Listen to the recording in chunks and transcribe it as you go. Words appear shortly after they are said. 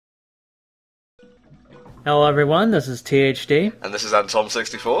Hello everyone, this is THD, And this is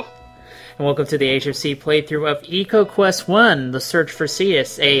Antom64. and welcome to the HFC playthrough of EcoQuest 1, The Search for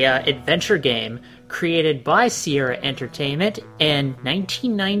Cetus, a adventure game created by Sierra Entertainment in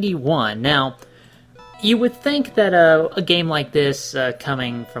 1991. Now, you would think that a game like this,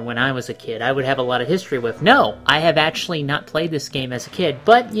 coming from when I was a kid, I would have a lot of history with. No, I have actually not played this game as a kid,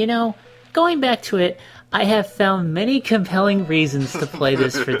 but, you know, going back to it, I have found many compelling reasons to play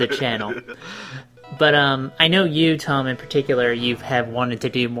this for the channel. But I know you, Tom, in particular, you have wanted to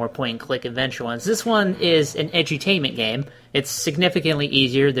do more point-and-click adventure ones. This one is an edutainment game. It's significantly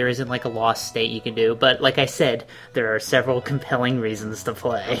easier. There isn't like a lost state you can do. But like I said, there are several compelling reasons to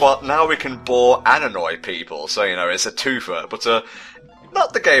play. Well, now we can bore and annoy people, so, you know, it's a twofer. But,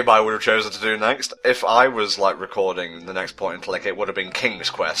 not the game I would have chosen to do next. If I was, like, recording the next point-and-click, it would have been King's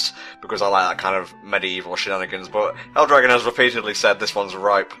Quest, because I like that kind of medieval shenanigans, but Helldragon has repeatedly said this one's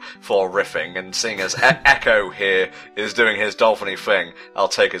ripe for riffing, and seeing as Echo here is doing his dolphin-y thing, I'll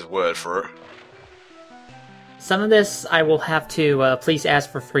take his word for it. Some of this I will have to please ask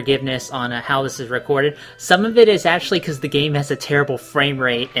for forgiveness on how this is recorded. Some of it is actually because the game has a terrible frame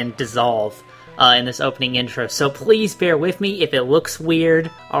rate and dissolve in this opening intro, so please bear with me if it looks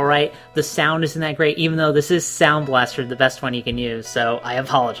weird, alright? The sound isn't that great, even though this is Sound Blaster, the best one you can use, so I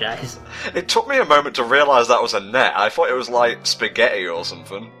apologize. It took me a moment to realise that was a net. I thought it was like spaghetti or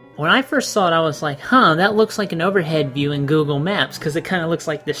something. When I first saw it, I was like, huh, that looks like an overhead view in Google Maps, because it kind of looks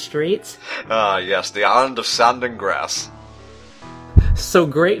like the streets. Ah, yes, the island of sand and grass. So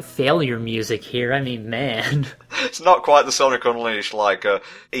great failure music here, I mean, man. It's not quite the Sonic Unleashed, like,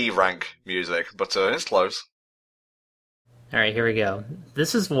 E-rank music, but, it's close. Alright, here we go.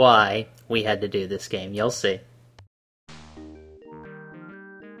 This is why we had to do this game, you'll see.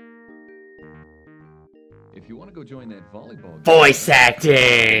 If you want to go join that volleyball game, Voice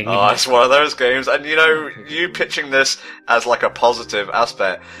acting! Oh, it's one of those games, and you know, you pitching this as like a positive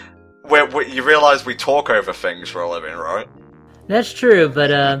aspect, where you realise we talk over things for a living, right? That's true,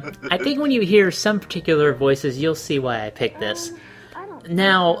 but I think when you hear some particular voices, you'll see why I picked this.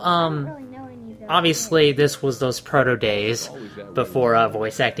 Now, obviously this was those proto days before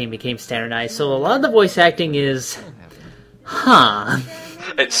voice acting became standardized, so a lot of the voice acting is...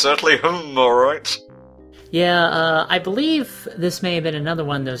 It's certainly alright. Yeah, I believe this may have been another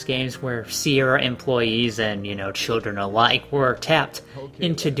one of those games where Sierra employees and, you know, children alike were tapped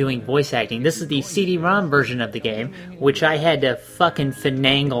into doing voice acting. This is the CD-ROM version of the game, which I had to fucking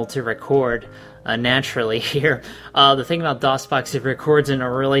finagle to record naturally here. The thing about DOSBox, it records in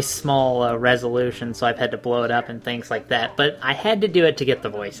a really small resolution, so I've had to blow it up and things like that. But I had to do it to get the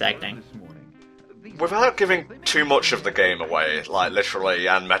voice acting. Without giving too much of the game away, like literally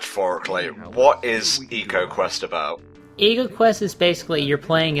and metaphorically, what is EcoQuest about? EcoQuest is basically, you're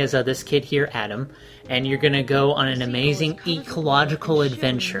playing as this kid here, Adam, and you're gonna go on an amazing ecological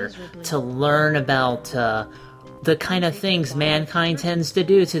adventure to learn about the kind of things mankind tends to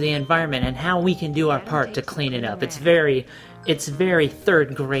do to the environment and how we can do our part to clean it up. It's very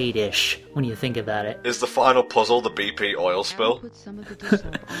third grade-ish when you think about it. Is the final puzzle the BP oil spill?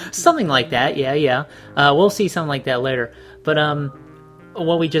 Something like that, yeah. We'll see something like that later. But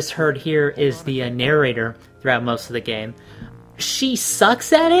what we just heard here is the narrator throughout most of the game. She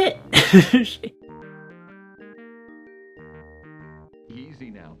sucks at it.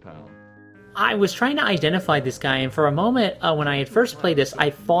 easy now, pal. I was trying to identify this guy, and for a moment, when I had first played this, I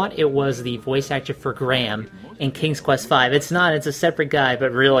thought it was the voice actor for Graham in King's Quest V. It's not, it's a separate guy,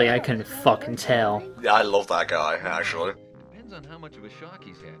 but really, I couldn't fucking tell. Yeah, I love that guy, actually. Depends on how much of a shock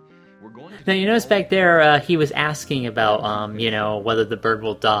he's had. We're going to Now, you notice back there, he was asking about, you know, whether the bird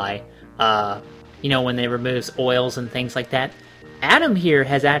will die. You know, when they remove oils and things like that. Adam here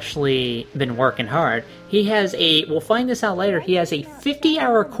has actually been working hard. He has we'll find this out later, he has a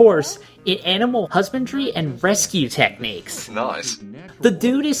 50-hour course in animal husbandry and rescue techniques. Nice. The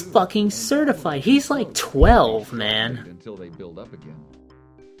dude is fucking certified. He's like 12, man. until they build up again.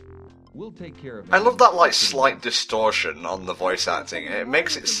 We'll take care of it. I love that, like, slight distortion on the voice acting. It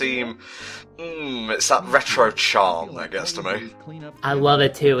makes it seem... it's that retro charm that gets to me. I love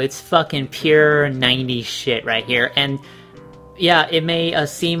it too. It's fucking pure 90s shit right here. And yeah, it may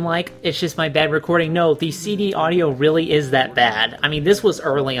seem like it's just my bad recording. No, the CD audio really is that bad. I mean, this was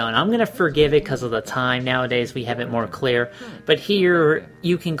early on. I'm gonna forgive it because of the time. Nowadays, we have it more clear. But here,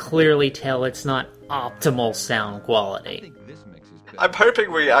 you can clearly tell it's not optimal sound quality. I'm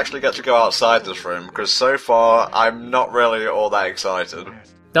hoping we actually get to go outside this room, because so far, I'm not really all that excited.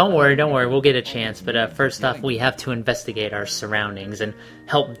 Don't worry, we'll get a chance, but first off, we have to investigate our surroundings and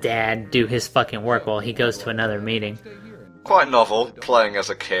help Dad do his fucking work while he goes to another meeting. Quite novel, playing as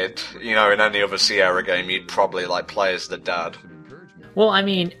a kid. You know, in any other Sierra game, you'd probably, like, play as the dad. Well, I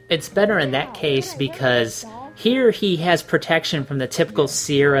mean, it's better in that case because here he has protection from the typical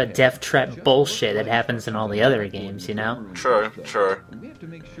Sierra death trap bullshit that happens in all the other games, you know? True.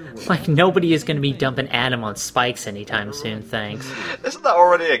 Like, nobody is going to be dumping Adam on spikes anytime soon, thanks. Isn't that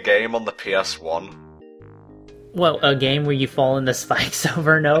already a game on the PS1? Well, a game where you fall into spikes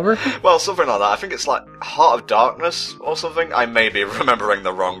over and over? Well, something like that. I think it's like Heart of Darkness or something. I may be remembering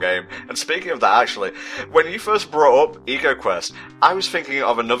the wrong game. And speaking of that, actually, when you first brought up EcoQuest, I was thinking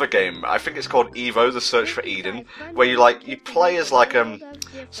of another game. I think it's called Evo: The Search for Eden, where you play as like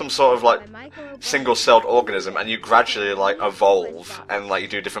some sort of like single-celled organism, and you gradually like evolve and like you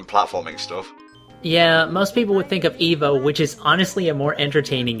do different platforming stuff. Yeah, most people would think of Evo, which is honestly a more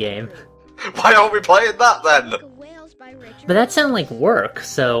entertaining game. Why aren't we playing that then? But that sounded like work,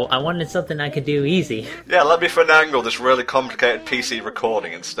 so I wanted something I could do easy. Yeah, let me finagle this really complicated PC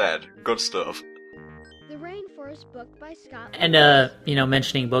recording instead. Good stuff. And,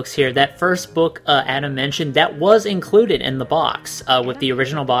 mentioning books here, that first book Adam mentioned, that was included in the box, with the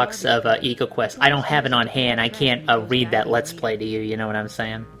original box of EcoQuest. I don't have it on hand, I can't read that Let's Play to you, you know what I'm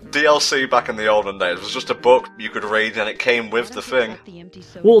saying? DLC back in the olden days was just a book you could read and it came with the thing.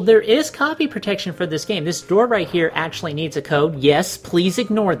 Well, there is copy protection for this game. This door right here actually needs a code. Yes, please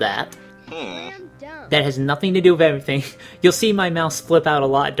ignore that. That has nothing to do with everything. You'll see my mouse flip out a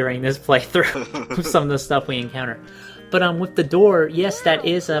lot during this playthrough with some of the stuff we encounter. But with the door, yes, that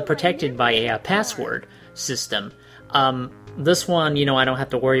is protected by a password system. This one, I don't have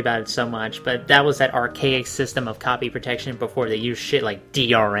to worry about it so much, but that was that archaic system of copy protection before they used shit like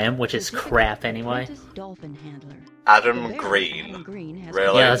DRM, which is crap anyway. Adam Green.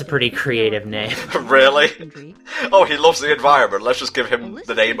 Really? Yeah, that's a pretty creative name. Really? Oh, he loves the environment. Let's just give him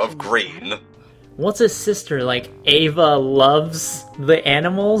the name of Green. What's his sister, like Ava loves the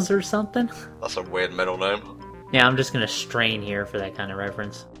animals or something? That's a weird middle name. Yeah, I'm just gonna strain here for that kind of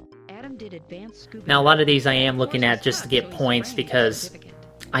reference. Now, a lot of these I am looking at just to get points because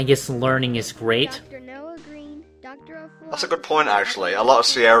I guess learning is great. That's a good point, actually. A lot of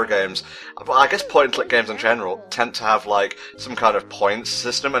Sierra games, but I guess point-and-click games in general, tend to have, like, some kind of points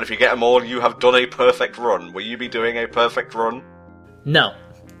system, and if you get them all, you have done a perfect run. Will you be doing a perfect run? No.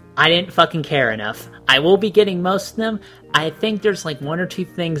 I didn't fucking care enough. I will be getting most of them. I think there's like one or two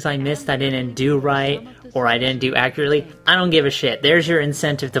things I missed I didn't do right, or I didn't do accurately. I don't give a shit. There's your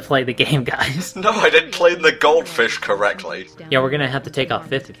incentive to play the game, guys. No, I didn't play the goldfish correctly. Yeah, we're gonna have to take off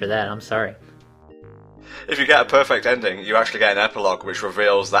 50 for that, I'm sorry. If you get a perfect ending, you actually get an epilogue which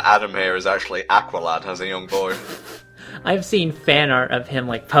reveals that Adam here is actually Aqualad as a young boy. I've seen fan art of him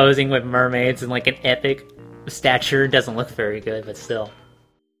like posing with mermaids and like an epic stature. Doesn't look very good, but still.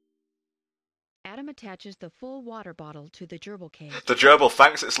 Adam attaches the full water bottle to the gerbil cage. The gerbil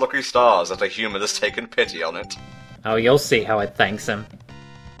thanks its lucky stars that a human has taken pity on it. Oh, you'll see how it thanks him.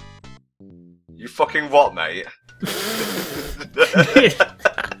 You fucking what, mate?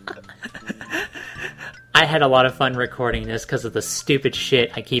 I had a lot of fun recording this because of the stupid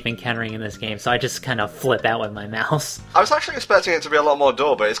shit I keep encountering in this game, so I just kind of flip out with my mouse. I was actually expecting it to be a lot more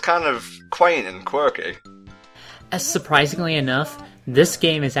dull, but it's kind of quaint and quirky. Surprisingly enough, this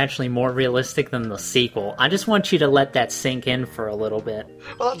game is actually more realistic than the sequel. I just want you to let that sink in for a little bit.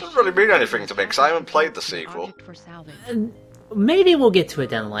 Well, that doesn't really mean anything to me, because I haven't played the sequel. Maybe we'll get to it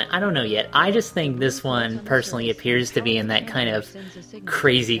down the line. I don't know yet. I just think this one, personally, appears to be in that kind of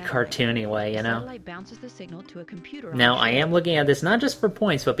crazy cartoony way, you know? Now, I am looking at this not just for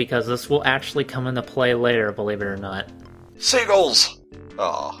points, but because this will actually come into play later, believe it or not. Seagulls!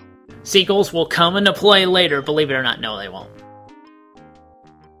 Aw. Seagulls will come into play later, believe it or not. No, they won't.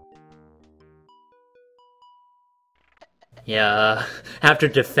 Yeah, after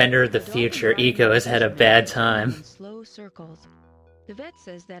Defender of the Future, Eco has had a bad time. Slow circles. The vet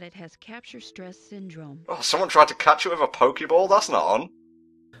says that it has capture stress syndrome. Oh, someone tried to catch it with a Pokeball? That's not on.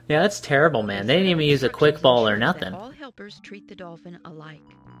 Yeah, that's terrible, man. They didn't even use a quick ball or nothing. All helpers treat the dolphin alike.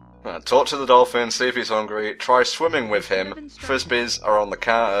 Talk to the dolphin, see if he's hungry, try swimming with him, frisbees are on the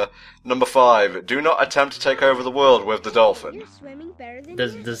counter. Number 5, do not attempt to take over the world with the dolphin.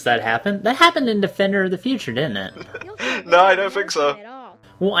 Does that happen? That happened in Defender of the Future, didn't it? No, I don't think so.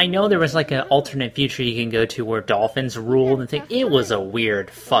 Well, I know there was like an alternate future you can go to where dolphins ruled and think it was a weird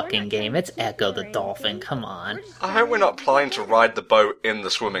fucking game. It's Echo the Dolphin, come on. I hope we're not planning to ride the boat in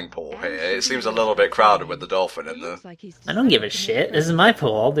the swimming pool here. It seems a little bit crowded with the dolphin in there. I don't give a shit. This is my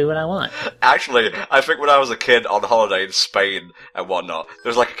pool. I'll do what I want. Actually, I think when I was a kid on holiday in Spain and whatnot,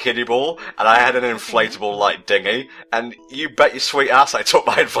 there was like a kiddie pool, and I had an inflatable, like, dinghy, and you bet your sweet ass I took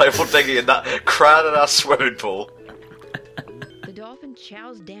my inflatable dinghy in that crowded ass swimming pool.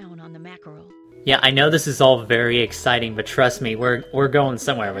 chows down on the mackerel. Yeah, I know this is all very exciting, but trust me, we're going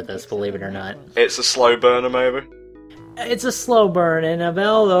somewhere with this, believe it or not. It's a slow burner, maybe? It's a slow burn, in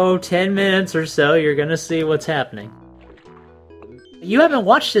about, 10 minutes or so, you're gonna see what's happening. You haven't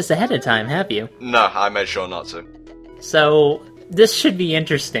watched this ahead of time, have you? No, I made sure not to. So, this should be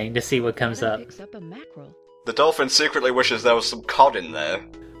interesting to see what comes Adam up. picks up a mackerel. The dolphin secretly wishes there was some cod in there.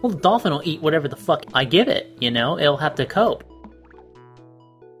 Well, the dolphin will eat whatever the fuck I give it, you know? It'll have to cope.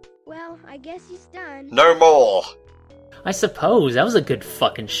 Well, I guess he's done. No more! I suppose. That was a good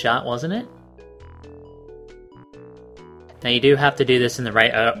fucking shot, wasn't it? Now, you do have to do this in the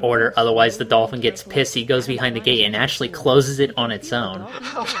right order, otherwise the dolphin gets pissed, he goes behind the gate and actually closes it on its own.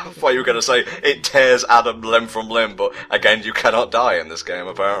 I thought you were going to say it tears Adam limb from limb, but again, you cannot die in this game,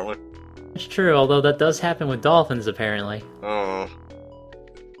 apparently. It's true, although that does happen with dolphins, apparently. Oh.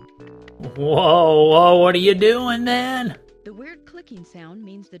 Whoa, what are you doing, man? The weird clicking sound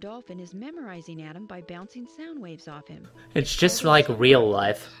means the dolphin is memorizing Adam by bouncing sound waves off him. It's just like real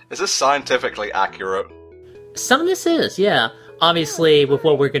life. Is this scientifically accurate? Some of this is, yeah. Obviously, with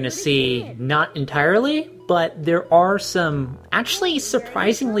what we're going to see, not entirely, but there are some actually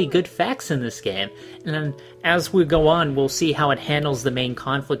surprisingly good facts in this game. And then, as we go on, we'll see how it handles the main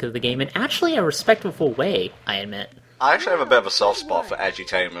conflict of the game in actually a respectful way, I admit. I actually have a bit of a soft spot for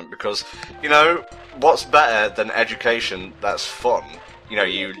edutainment because, you know, what's better than education that's fun? You know,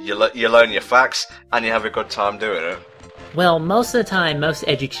 you learn your facts and you have a good time doing it. Well, most of the time, most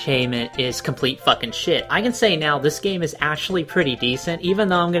edutainment is complete fucking shit. I can say now, this game is actually pretty decent, even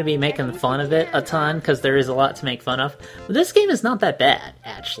though I'm going to be making fun of it a ton, because there is a lot to make fun of. But this game is not that bad,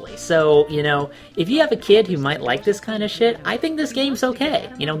 actually. So, you know, if you have a kid who might like this kind of shit, I think this game's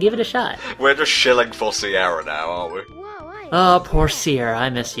okay. You know, give it a shot. We're just shilling for Sierra now, aren't we? Oh, poor Sierra, I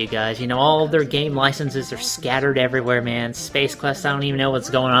miss you guys. You know, all of their game licenses are scattered everywhere, man. Space Quest, I don't even know what's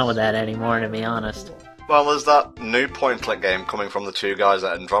going on with that anymore, to be honest. Well, there's that new point-and-click game coming from the two guys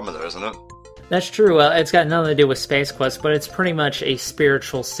at Andromeda, isn't it? That's true. It's got nothing to do with Space Quest, but it's pretty much a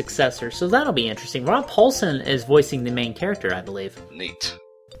spiritual successor, so that'll be interesting. Rob Paulsen is voicing the main character, I believe. Neat.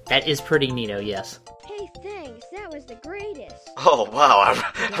 That is pretty neato, yes. Hey, thanks. That was the greatest. Oh, wow,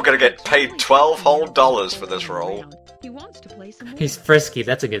 I'm gonna get paid $12 whole for this role. He wants to play some He's frisky,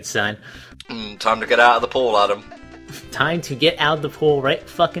 that's a good sign. Time to get out of the pool, Adam. Time to get out of the pool right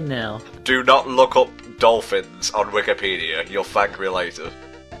fucking now. Do not look up dolphins on Wikipedia. You'll thank me later.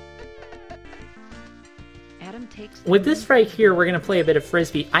 Adam takes With this right here, we're going to play a bit of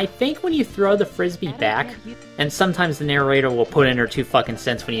Frisbee. I think when you throw the Frisbee back, and sometimes the narrator will put in her 2 fucking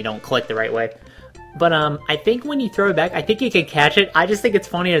cents when you don't click the right way. But, I think when you throw it back, I think you can catch it. I just think it's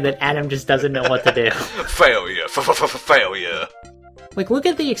funnier that Adam just doesn't know what to do. Failure. Failure. Like, look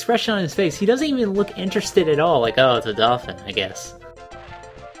at the expression on his face. He doesn't even look interested at all. Like, oh, it's a dolphin, I guess.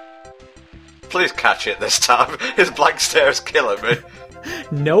 Please catch it this time. His blank stare is killing me.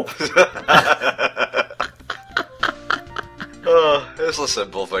 Nope. Oh, it's the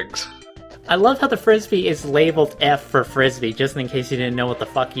simple things. I love how the Frisbee is labeled F for Frisbee, just in case you didn't know what the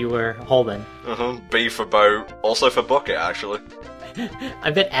fuck you were holding. B for boat. Also for bucket, actually.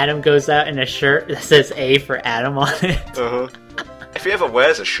 I bet Adam goes out in a shirt that says A for Adam on it. If he ever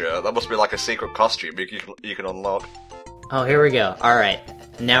wears a shirt, that must be like a secret costume you can unlock. Oh, here we go. Alright.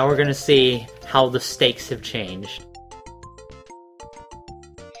 Now we're gonna see how the stakes have changed.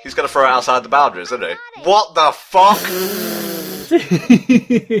 He's gonna throw it outside the boundaries, isn't he? What the fuck?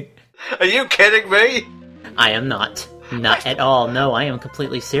 Are you kidding me? I am not. Not at all. No, I am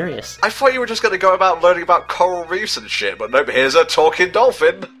completely serious. I thought you were just gonna go about learning about coral reefs and shit, but nope, here's a talking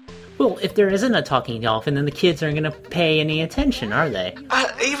dolphin. Well, if there isn't a talking dolphin, then the kids aren't gonna pay any attention, are they?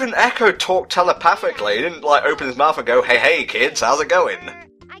 Even Echo talked telepathically. He didn't, open his mouth and go, hey, kids, how's it going?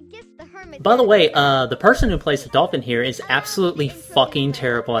 I guess the hermit. By the way, the person who plays the dolphin here is absolutely fucking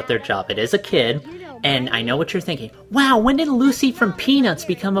terrible at their job. It is a kid, and I know what you're thinking. Wow, when did Lucy from Peanuts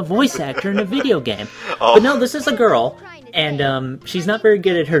become a voice actor in a video game? Oh. But no, this is a girl, and she's not very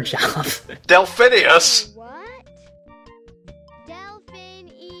good at her job. Delphinius! What?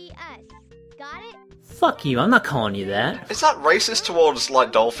 Delphinius. Got it? Fuck you, I'm not calling you that. Is that racist towards,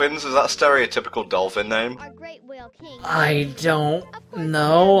 dolphins? Is that a stereotypical dolphin name? Our great whale king. I don't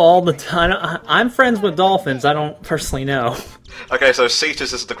know all the time. I'm friends with dolphins, I don't personally know. Okay, so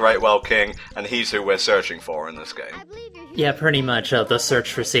Cetus is the Great Whale King, and he's who we're searching for in this game. I believe you're here. Yeah, pretty much, the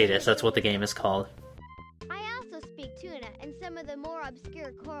search for Cetus, that's what the game is called. I also speak tuna and some of the more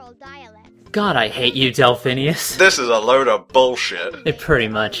obscure coral dialects. God, I hate you, Delphinius. This is a load of bullshit. It pretty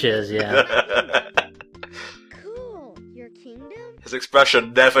much is, yeah. Cool. Your kingdom? His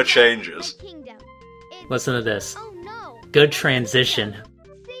expression never changes. My kingdom. It's... Listen to this. Oh no. Good transition.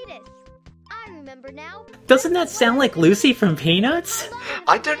 Cetus. I remember now. Doesn't that sound like Lucy from Peanuts?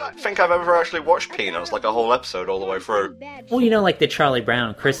 I don't think I've ever actually watched Peanuts, like a whole episode all the way through. Well, you know, like the Charlie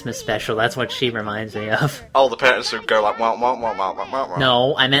Brown Christmas special, that's what she reminds me of. Oh, the parents who go like, wah, wah, wah, wah, wah, wah.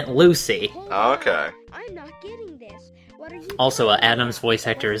 No, I meant Lucy. Oh, okay. I'm not getting this. What are you Also, Adam's voice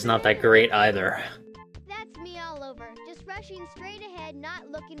actor is not that great either. That's me all over. Just rushing straight ahead, not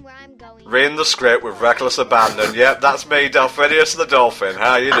looking where I'm going. Reading the script with reckless abandon. Yep, that's me, Delphinius the Dolphin.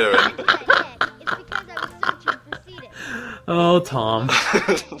 How you doing? It's because I was searching for Cetus. Oh, Tom.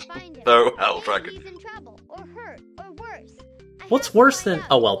 Find him. No, Helldragon. He's in trouble, or hurt, or worse. I What's have to worse find than... out.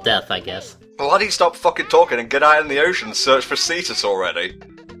 Oh, well, death, I guess. Why do you stop fucking talking and get out in the ocean and search for Cetus already?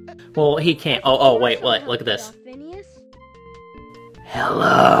 Well, he can't... Oh, wait, look at this. Phineas?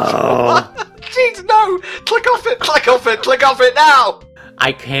 Hello! Jeez, no! Click off it! Click off it! Click off it now!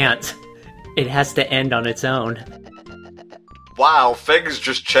 I can't. It has to end on its own. Wow, things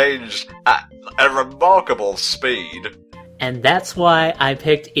just changed at a remarkable speed. And that's why I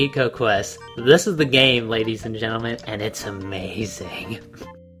picked EcoQuest. This is the game, ladies and gentlemen, and it's amazing.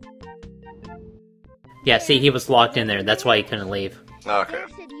 Yeah, see, he was locked in there. That's why he couldn't leave. Okay.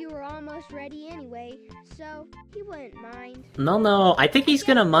 Dave said you were almost ready anyway, so he wouldn't mind. No, I think he's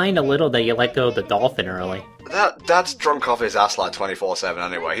gonna mind a little that you let go of the dolphin early. Dad's drunk off his ass like 24/7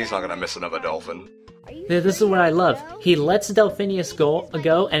 anyway. He's not gonna miss another dolphin. Yeah, this is what I love. He lets Delphinius go,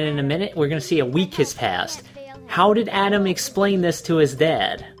 and in a minute, we're gonna see a week has passed. How did Adam explain this to his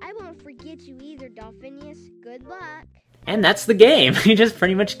dad? I won't forget you either, Dolphinius. Good luck. And that's the game. He just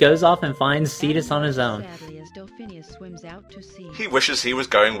pretty much goes off and finds Cetus on his own. Sadly, as Delphinius swims out to sea. He wishes he was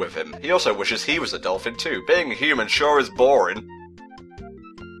going with him. He also wishes he was a dolphin too. Being a human sure is boring.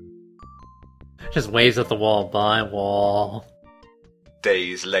 Just waves at the wall. Bye, wall.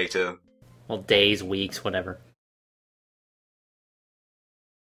 Days later. Well, days, weeks, whatever.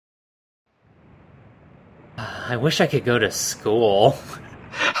 I wish I could go to school.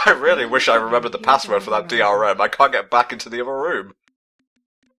 I really wish I remembered the password for that DRM. I can't get back into the other room.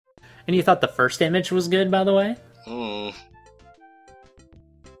 And you thought the first image was good, by the way?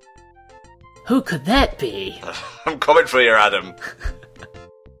 Who could that be? I'm coming for you, Adam.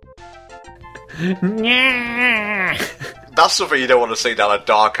 That's something you don't want to see down a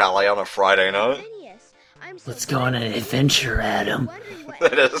dark alley on a Friday night. Phineas, I'm so Let's go on an adventure, Adam. wondering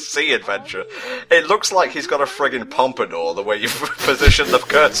what It is a sea adventure. It looks like he's got a friggin' pompadour the way you've positioned the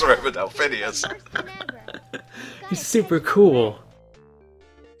cursor over Delphinius. worse than ever. He's super cool.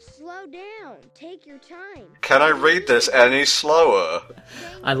 Slow down. Take your time. Can I read this any slower?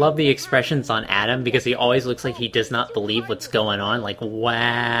 I love the expressions on Adam because he always looks like he does not believe what's going on. Like,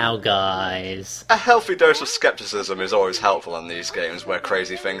 wow, guys. A healthy dose of skepticism is always helpful in these games where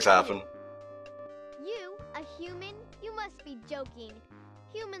crazy things happen. You, a human? You must be joking.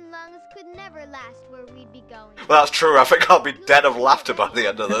 Human lungs could never last where we'd be going. Well, that's true. I think I'll be dead of laughter by the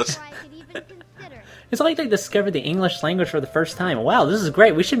end of this. I could even consider. It's like they discovered the English language for the first time. Wow, this is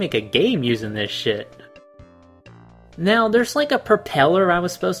great. We should make a game using this shit. Now, there's like a propeller I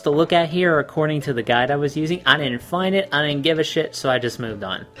was supposed to look at here according to the guide I was using. I didn't find it, I didn't give a shit, so I just moved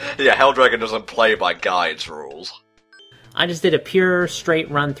on. Yeah, Helldragon doesn't play by guides rules. I just did a pure, straight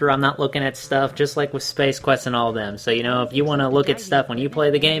run-through. I'm not looking at stuff, just like with Space Quest and all of them. So, you know, if you want to look at stuff when you play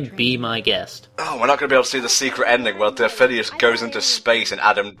the game, be my guest. Oh, we're not going to be able to see the secret ending where Delphinius goes into space and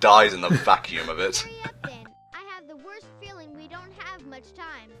Adam dies in the vacuum of it. Hurry up then. I have the worst feeling we don't have much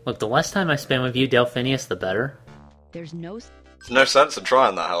time. Look, the less time I spend with you, Delphinius, the better. There's no No sense in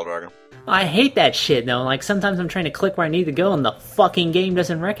trying that, Helldragon. I hate that shit, though. Like, sometimes I'm trying to click where I need to go and the fucking game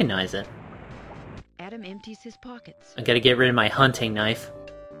doesn't recognize it. Adam empties his pockets. I gotta get rid of my hunting knife.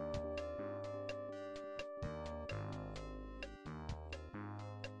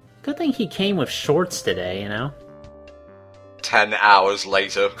 Good thing he came with shorts today, you know? 10 hours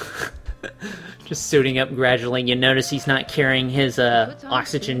later. Just suiting up gradually. You notice he's not carrying his Puts on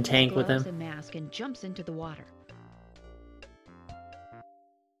oxygen his tank with gloves him. and mask and jumps into the water.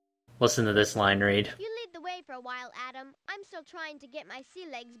 Listen to this line read. You lead the way for a while, Adam. I'm still trying to get my sea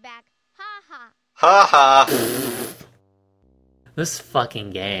legs back. Ha ha. Ha ha! This fucking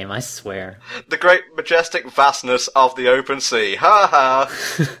game, I swear. The great majestic vastness of the open sea. Ha ha!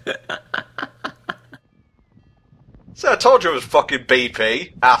 So I told you it was fucking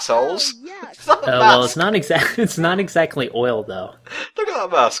BP, assholes. Oh, yuck. It's not a Well, mask. it's not exactly oil though. Look at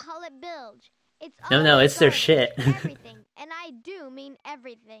that mask. Call it bilge. It's No, always it's their going. shit. Everything. And I do mean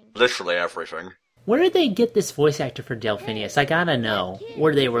everything. Literally everything. Where did they get this voice actor for Delphinius? I gotta know.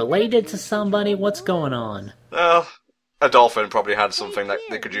 Were they related to somebody? What's going on? Well, A dolphin probably had something that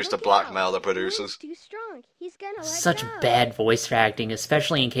they could use to blackmail the producers. Too strong. He's gonna let Such go. bad voice acting,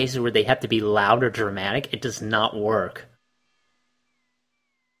 especially in cases where they have to be loud or dramatic. It does not work.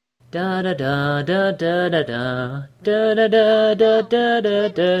 Da da da da da da da da da da da da da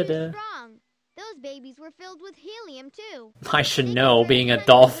da da. Strong. Those babies were filled with helium too. I should know, being a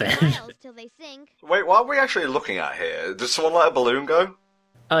dolphin. Till they sink. Wait, what are we actually looking at here? Did someone let a balloon go?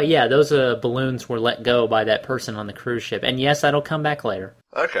 Oh yeah, those balloons were let go by that person on the cruise ship, and yes, that'll come back later.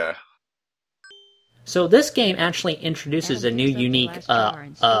 Okay. So this game actually introduces a new unique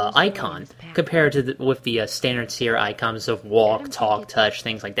icon compared to with the standard Sierra icons of walk, talk, touch,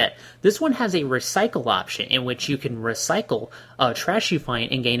 things like that. This one has a recycle option in which you can recycle trash you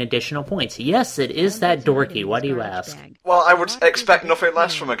find and gain additional points. Yes, it is that dorky. Why do you ask? Well, I would expect nothing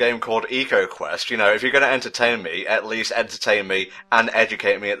less from a game called EcoQuest. You know, if you're going to entertain me, at least entertain me and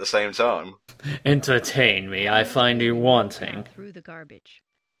educate me at the same time. Entertain me, I find you wanting. Through the garbage.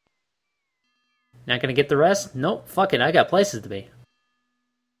 Not gonna get the rest? Nope, fuck it, I got places to be.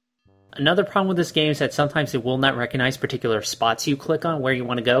 Another problem with this game is that sometimes it will not recognize particular spots you click on where you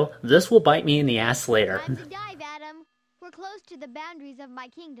want to go. This will bite me in the ass later. Time to dive, Adam. We're close to the boundaries of my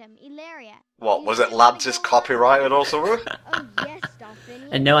kingdom, Ilaria. What, was it Labs' copyrighted or something? Oh yes, Dolphin.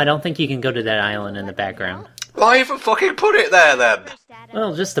 And no, I don't think you can go to that island in the background. Why even fucking put it there then?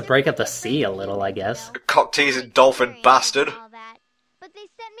 Well, just to break up the sea a little, I guess. Cock-teasing dolphin bastard. But they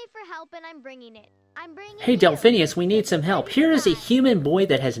sent me for help and I'm bringing it. Hey Delphinius, we need some help. Here is a human boy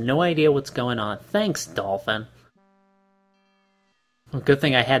that has no idea what's going on. Thanks, Dolphin. Well, good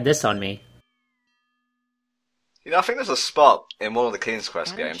thing I had this on me. You know, I think there's a spot in one of the King's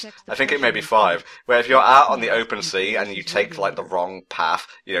Quest games, I think it may be 5, where if you're out on the open sea and you take, like, the wrong path,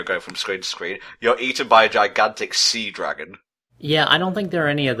 you know, go from screen to screen, you're eaten by a gigantic sea dragon. Yeah, I don't think there are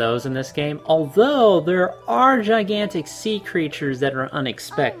any of those in this game, although there are gigantic sea creatures that are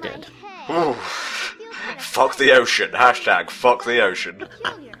unexpected. Ooh. Fuck the ocean. Hashtag fuck the ocean.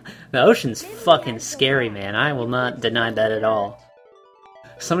 The ocean's fucking scary, man. I will not deny that at all.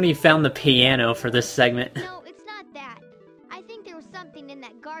 Somebody found the piano for this segment. No, it's not that. I think there was something in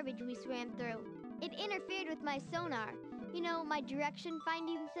that garbage we swam through. It interfered with my sonar. You know, my direction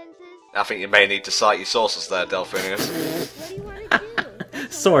finding senses. I think you may need to cite your sources there, Delphinius. What do you want to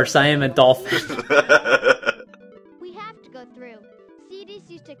do? Source, I am a dolphin. We have to go through. Cetus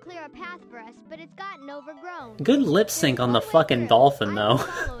used to clear a path for us, but it's gotten overgrown. Good lip sync on the fucking dolphin, though.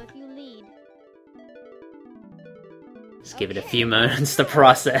 Follow if you lead. Just give it a few moments to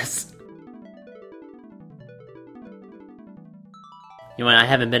process. You know, I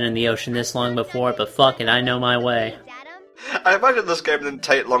haven't been in the ocean this long before, but fuck it, I know my way. I imagine this game didn't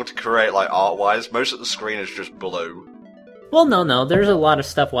take long to create, like, art-wise. Most of the screen is just blue. Well, no, there's a lot of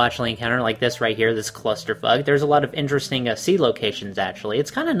stuff we'll actually encounter, like this right here, this clusterfuck. There's a lot of interesting sea locations, actually. It's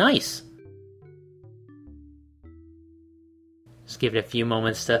kind of nice. Just give it a few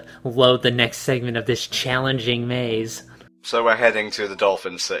moments to load the next segment of this challenging maze. So we're heading to the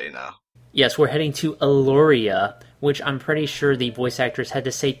Dolphin City now. Yes, we're heading to Eloria, which I'm pretty sure the voice actors had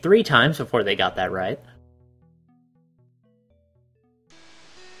to say 3 times before they got that right.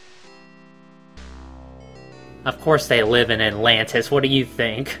 Of course they live in Atlantis, what do you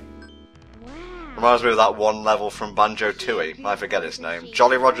think? Wow. Reminds me of that one level from Banjo-Tooie. I forget its name.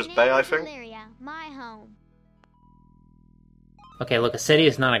 Jolly Roger's Bay, I think? My home. Okay, look, a city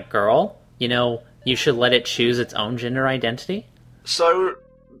is not a girl. You know, you should let it choose its own gender identity. So,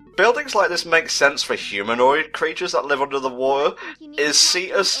 buildings like this make sense for humanoid creatures that live under the water. Is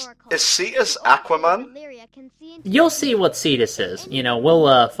Cetus Aquaman? You'll see what Cetus is. You know,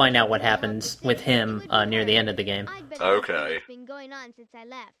 we'll find out what happens with him near the end of the game. Okay. Been going on since I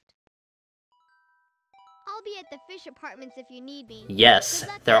left. I'll be at the fish apartments if you need me. Yes,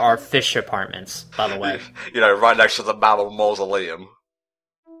 there are fish apartments, by the way. You know, right next to the mammal mausoleum.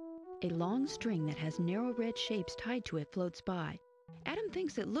 A long string that has narrow red shapes tied to it floats by. Adam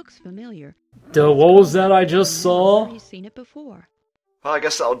thinks it looks familiar. Duh, what was that I just saw? He's seen it before. Well, I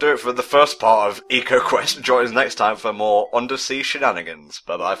guess that'll do it for the first part of EcoQuest. Join us next time for more undersea shenanigans.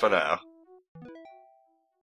 Bye-bye for now.